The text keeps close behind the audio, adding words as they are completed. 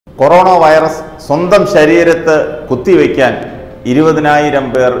Corona virus സ്വന്തം ശരീരത്ത് കുത്തിവെക്കാൻ 20,000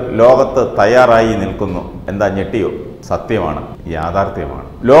 പേർ ലോകത്ത് തയ്യാറായി നിൽക്കുന്നു. എന്താ ഞെട്ടിയോ? സത്യമാണ്, യാഥാർത്ഥ്യമാണ്.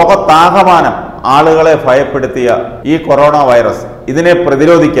 ലോകത്താകമാനം ആളുകളെ ഭയപ്പെടുത്തിയ ഈ കൊറോണ വൈറസ്, ഇതിനെ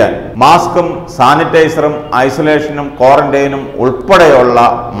പ്രതിരോധിക്കാൻ മാസ്കും സാനിറ്റൈസറും ഐസൊലേഷനും ക്വാറന്റൈനും ഉൾപ്പെടെയുള്ള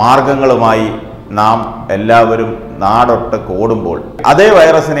മാർഗങ്ങളുമായി നാം എല്ലാവരും നാടൊട്ട് ഓടുമ്പോൾ അതേ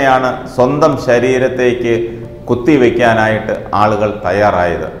വൈറസിനെയാണ് സ്വന്തം ശരീരത്തേക്ക് കുത്തിവെക്കാനായിട്ട് ആളുകൾ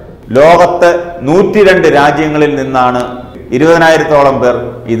തയ്യാറായത്. ലോകത്ത് 102 രാജ്യങ്ങളിൽ നിന്നാണ് 20,000-ഓളം പേർ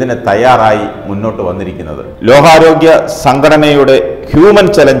ഇതിന് തയ്യാറായി മുന്നോട്ട് വന്നിരിക്കുന്നത്. ലോകാരോഗ്യ സംഘടനയുടെ ഹ്യൂമൻ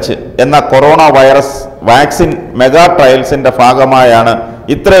ചലഞ്ച് എന്ന കൊറോണ വൈറസ് വാക്സിൻ മെഗാ ട്രയൽസിന്റെ ഭാഗമായാണ്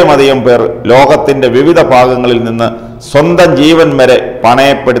ഇത്രയുമധികം പേർ ലോകത്തിന്റെ വിവിധ ഭാഗങ്ങളിൽ നിന്ന് സ്വന്തം ജീവൻ വരെ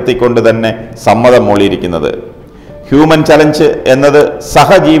പണയപ്പെടുത്തിക്കൊണ്ട് തന്നെ സമ്മതം മൂളിയിരിക്കുന്നത്. ഹ്യൂമൻ ചലഞ്ച് എന്നത്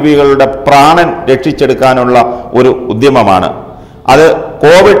സഹജീവികളുടെ പ്രാണൻ രക്ഷിച്ചെടുക്കാനുള്ള ഒരു ഉദ്യമമാണ്. അത്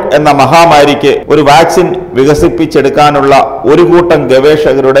കോവിഡ് എന്ന മഹാമാരിക്ക് ഒരു വാക്സിൻ വികസിപ്പിച്ചെടുക്കാനുള്ള ഒരു കൂട്ടം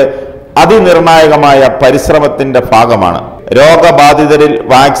ഗവേഷകരുടെ അതിനിർണായകമായ പരിശ്രമത്തിന്റെ ഭാഗമാണ്. രോഗബാധിതരിൽ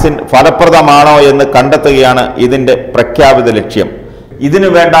വാക്സിൻ ഫലപ്രദമാണോ എന്ന് കണ്ടെത്തുകയാണ് ഇതിന്റെ പ്രഖ്യാപിത ലക്ഷ്യം.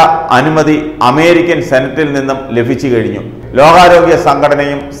 ഇതിനു വേണ്ട അനുമതി അമേരിക്കൻ സെനറ്റിൽ നിന്നും ലഭിച്ചു കഴിഞ്ഞു. ലോകാരോഗ്യ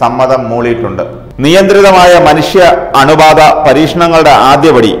സംഘടനയും സമ്മതം മൂളിയിട്ടുണ്ട്. നിയന്ത്രിതമായ മനുഷ്യ അണുബാധ പരീക്ഷണങ്ങളുടെ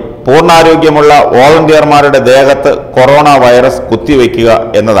ആദ്യപടി പൂർണ്ണാരോഗ്യമുള്ള വോളണ്ടിയർമാരുടെ ദേഹത്ത് കൊറോണ വൈറസ് കുത്തിവെക്കുക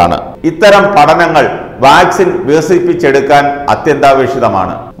എന്നതാണ്. ഇത്തരം പഠനങ്ങൾ വാക്സിൻ വികസിപ്പിച്ചെടുക്കാൻ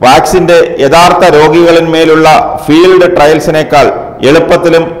അത്യന്താപേക്ഷിതമാണ്. വാക്സിന്റെ യഥാർത്ഥ രോഗികളിന്മേലുള്ള ഫീൽഡ് ട്രയൽസിനേക്കാൾ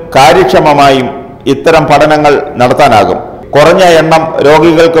എളുപ്പത്തിലും കാര്യക്ഷമമായും ഇത്തരം പഠനങ്ങൾ നടത്താനാകും. കുറഞ്ഞ എണ്ണം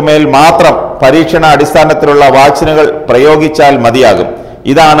രോഗികൾക്ക് മേൽ മാത്രം പരീക്ഷണ അടിസ്ഥാനത്തിലുള്ള വാക്സിനുകൾ പ്രയോഗിച്ചാൽ മതിയാകും.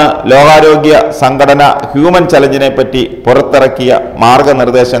 ഇതാണ് ലോകാരോഗ്യ സംഘടന ഹ്യൂമൻ ചലഞ്ചിനെ പറ്റി പുറത്തിറക്കിയ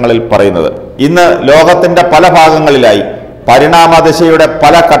മാർഗനിർദ്ദേശങ്ങളിൽ പറയുന്നത്. ഇന്ന് ലോകത്തിന്റെ പല ഭാഗങ്ങളിലായി പരിണാമദശയുടെ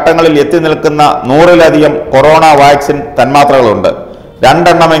പല ഘട്ടങ്ങളിൽ എത്തി നിൽക്കുന്ന 100-ലധികം കൊറോണ വാക്സിൻ തന്മാത്രകളുണ്ട്.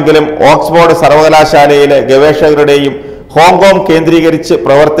 2 എണ്ണമെങ്കിലും ഓക്സ്ഫോർഡ് സർവകലാശാലയിലെ ഗവേഷകരുടെയും ഹോങ്കോങ് കേന്ദ്രീകരിച്ച്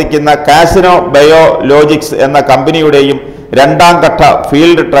പ്രവർത്തിക്കുന്ന കാസിനോ ബയോലോജിക്സ് എന്ന കമ്പനിയുടെയും 2ാം ഘട്ട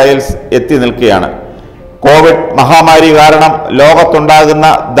ഫീൽഡ് ട്രയൽസ് എത്തി നിൽക്കുകയാണ്. കോവിഡ് മഹാമാരി കാരണം ലോകത്തുണ്ടാകുന്ന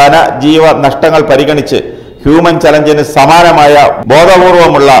ധനജീവ നഷ്ടങ്ങൾ പരിഗണിച്ച് ഹ്യൂമൻ ചലഞ്ചിന് സമാനമായ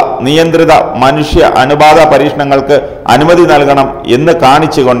ബോധപൂർവമുള്ള നിയന്ത്രിത മനുഷ്യ അണുബാധ പരീക്ഷണങ്ങൾക്ക് അനുമതി നൽകണം എന്ന്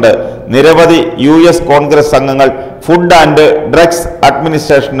കാണിച്ചുകൊണ്ട് നിരവധി US കോൺഗ്രസ് അംഗങ്ങൾ ഫുഡ് ആൻഡ് ഡ്രഗ്സ്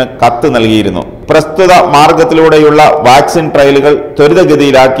അഡ്മിനിസ്ട്രേഷന് കത്ത് നൽകിയിരുന്നു. പ്രസ്തുത മാർഗത്തിലൂടെയുള്ള വാക്സിൻ ട്രയലുകൾ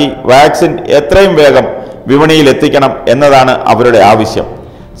ത്വരിതഗതിയിലാക്കി വാക്സിൻ എത്രയും വേഗം വിപണിയിൽ എത്തിക്കണം എന്നതാണ് അവരുടെ ആവശ്യം.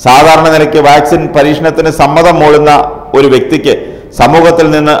 സാധാരണ നിലയ്ക്ക് വാക്സിൻ പരീക്ഷണത്തിന് സമ്മതം മൂളുന്ന ഒരു വ്യക്തിക്ക് സമൂഹത്തിൽ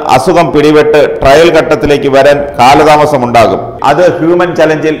നിന്ന് അസുഖം പിടിപെട്ട് ട്രയൽ ഘട്ടത്തിലേക്ക് വരാൻ കാലതാമസമുണ്ടാകും. അത് ഹ്യൂമൻ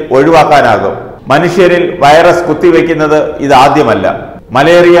ചലഞ്ചിൽ ഒഴിവാക്കാനാകും. മനുഷ്യരിൽ വൈറസ് കുത്തിവെക്കുന്നത് ഇതാദ്യമല്ല.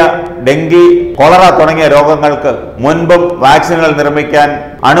 മലേറിയ, ഡെങ്കി, കൊളറ തുടങ്ങിയ രോഗങ്ങൾക്ക് മുൻപും വാക്സിനുകൾ നിർമ്മിക്കാൻ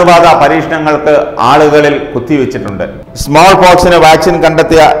അണുബാധ പരീക്ഷണങ്ങൾക്ക് ആളുകളിൽ കുത്തിവെച്ചിട്ടുണ്ട്. സ്മോൾ പോക്സിന് വാക്സിൻ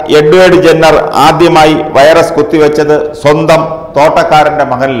കണ്ടെത്തിയ എഡ്വേർഡ് ജെന്നർ ആദ്യമായി വൈറസ് കുത്തിവെച്ചത് സ്വന്തം തോട്ടക്കാരന്റെ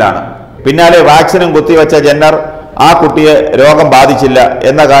മകനിലാണ്. പിന്നാലെ വാക്സിനും കുത്തിവെച്ച ജെന്നർ ആ കുട്ടിയെ രോഗം ബാധിച്ചില്ല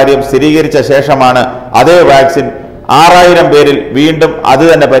എന്ന കാര്യം സ്ഥിരീകരിച്ച ശേഷമാണ് അതേ വാക്സിൻ 6,000 പേരിൽ വീണ്ടും അത്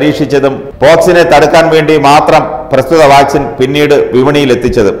തന്നെ പരീക്ഷിച്ചതും പോക്സിനെ തടുക്കാൻ വേണ്ടി മാത്രം പ്രസ്തുത വാക്സിൻ പിന്നീട് വിപണിയിൽ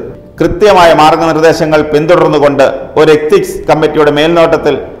എത്തിച്ചതും. കൃത്യമായ മാർഗനിർദ്ദേശങ്ങൾ പിന്തുടർന്നുകൊണ്ട് ഒരു എത്തിക്സ് കമ്മിറ്റിയുടെ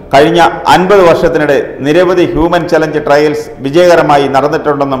മേൽനോട്ടത്തിൽ കഴിഞ്ഞ 50 വർഷത്തിനിടെ നിരവധി ഹ്യൂമൻ ചലഞ്ച് ട്രയൽസ് വിജയകരമായി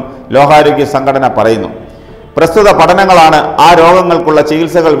നടന്നിട്ടുണ്ടെന്നും ലോകാരോഗ്യ സംഘടന പറയുന്നു. പ്രസ്തുത പഠനങ്ങളാണ് ആ രോഗങ്ങൾക്കുള്ള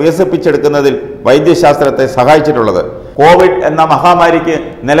ചികിത്സകൾ വികസിപ്പിച്ചെടുക്കുന്നതിൽ വൈദ്യശാസ്ത്രത്തെ സഹായിച്ചിട്ടുള്ളത്. കോവിഡ് എന്ന മഹാമാരിക്ക്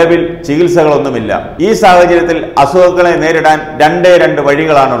നിലവിൽ ചികിത്സകളൊന്നുമില്ല. ഈ സാഹചര്യത്തിൽ അസുഖങ്ങളെ നേരിടാൻ 2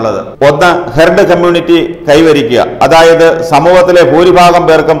 വഴികളാണുള്ളത്. ഒന്ന്, ഹെർഡ് കമ്മ്യൂണിറ്റി കൈവരിക്കുക. അതായത് സമൂഹത്തിലെ ഭൂരിഭാഗം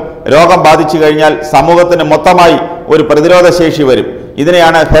പേർക്കും രോഗം ബാധിച്ചു കഴിഞ്ഞാൽ സമൂഹത്തിന് മൊത്തമായി ഒരു പ്രതിരോധ ശേഷി വരും.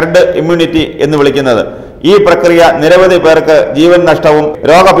 ഇതിനെയാണ് ഹെർഡ് ഇമ്മ്യൂണിറ്റി എന്ന് വിളിക്കുന്നത്. ഈ പ്രക്രിയ നിരവധി പേർക്ക് ജീവൻ നഷ്ടവും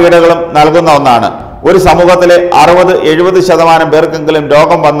രോഗപീഠകളും നൽകുന്ന ഒന്നാണ്. ഒരു സമൂഹത്തിലെ 60-70% പേർക്കെങ്കിലും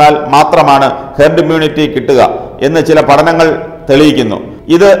രോഗം വന്നാൽ മാത്രമാണ് ഹെർഡ് ഇമ്മ്യൂണിറ്റി കിട്ടുക എന്ന് ചില പഠനങ്ങൾ തെളിയിക്കുന്നു.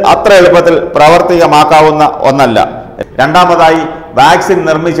 ഇത് അത്ര എളുപ്പത്തിൽ പ്രാവർത്തികമാക്കാവുന്ന ഒന്നല്ല. രണ്ടാമതായി, വാക്സിൻ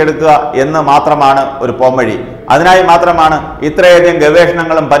നിർമ്മിച്ചെടുക്കുക എന്ന് മാത്രമാണ് ഒരു പോംവഴി. അതിനായി മാത്രമാണ് ഇത്രയധികം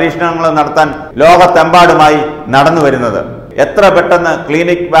ഗവേഷണങ്ങളും പരീക്ഷണങ്ങളും നടത്താൻ ലോകത്തെമ്പാടുമായി നടന്നു വരുന്നത്. എത്ര പെട്ടെന്ന്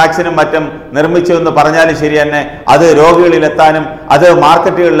ക്ലിനിക് വാക്സിനും മറ്റും നിർമ്മിച്ചു എന്ന് പറഞ്ഞാലും ശരി തന്നെ, അത് രോഗികളിലെത്താനും അത്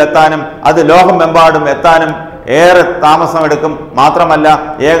മാർക്കറ്റുകളിലെത്താനും അത് ലോകമെമ്പാടും എത്താനും ഏറെ താമസമെടുക്കും. മാത്രമല്ല,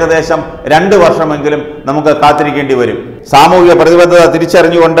 ഏകദേശം 2 വർഷമെങ്കിലും നമുക്ക് കാത്തിരിക്കേണ്ടി വരും. സാമൂഹിക പ്രതിബദ്ധത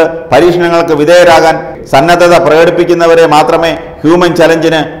തിരിച്ചറിഞ്ഞുകൊണ്ട് പരീക്ഷണങ്ങൾക്ക് വിധേയരാകാൻ സന്നദ്ധത പ്രകടിപ്പിക്കുന്നവരെ മാത്രമേ ഹ്യൂമൻ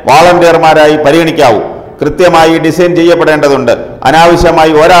ചലഞ്ചിന് വോളണ്ടിയർമാരായി പരിഗണിക്കാവൂ. കൃത്യമായി ഡിസൈൻ ചെയ്യപ്പെടേണ്ടതുണ്ട്.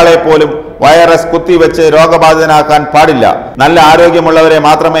 അനാവശ്യമായി ഒരാളെ പോലും വൈറസ് കുത്തിവെച്ച് രോഗബാധിതനാക്കാൻ പാടില്ല. നല്ല ആരോഗ്യമുള്ളവരെ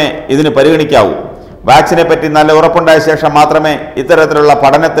മാത്രമേ ഇതിന് പരിഗണിക്കാവൂ. വാക്സിനെ പറ്റി നല്ല ഉറപ്പുണ്ടായ ശേഷം മാത്രമേ ഇത്തരത്തിലുള്ള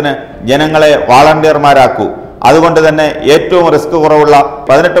പഠനത്തിന് ജനങ്ങളെ വാളണ്ടിയർമാരാക്കൂ. അതുകൊണ്ട് തന്നെ ഏറ്റവും റിസ്ക് കുറവുള്ള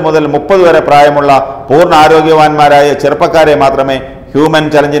 18 മുതൽ 30 വരെ പ്രായമുള്ള പൂർണ്ണ ആരോഗ്യവാന്മാരായ ചെറുപ്പക്കാരെ മാത്രമേ ഹ്യൂമൻ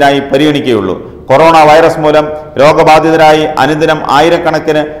ചലഞ്ചിനായി പരിഗണിക്കുകയുള്ളൂ. കൊറോണ വൈറസ് മൂലം രോഗബാധിതരായി അനുദിനം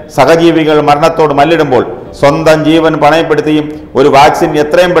ആയിരക്കണക്കിന് സഹജീവികൾ മരണത്തോട് മല്ലിടുമ്പോൾ സ്വന്തം ജീവൻ പണയപ്പെടുത്തിയും ഒരു വാക്സിൻ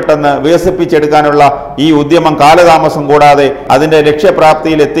എത്രയും പെട്ടെന്ന് വികസിപ്പിച്ചെടുക്കാനുള്ള ഈ ഉദ്യമം കാലതാമസം കൂടാതെ അതിൻ്റെ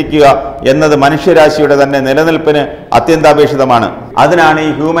ലക്ഷ്യപ്രാപ്തിയിൽ എത്തിക്കുക എന്നത് മനുഷ്യരാശിയുടെ തന്നെ നിലനിൽപ്പിന് അത്യന്താപേക്ഷിതമാണ്. അതിനാണ്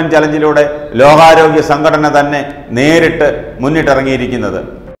ഈ ഹ്യൂമൻ ചലഞ്ചിലൂടെ ലോകാരോഗ്യ സംഘടന തന്നെ നേരിട്ട് മുന്നിട്ടിറങ്ങിയിരിക്കുന്നത്.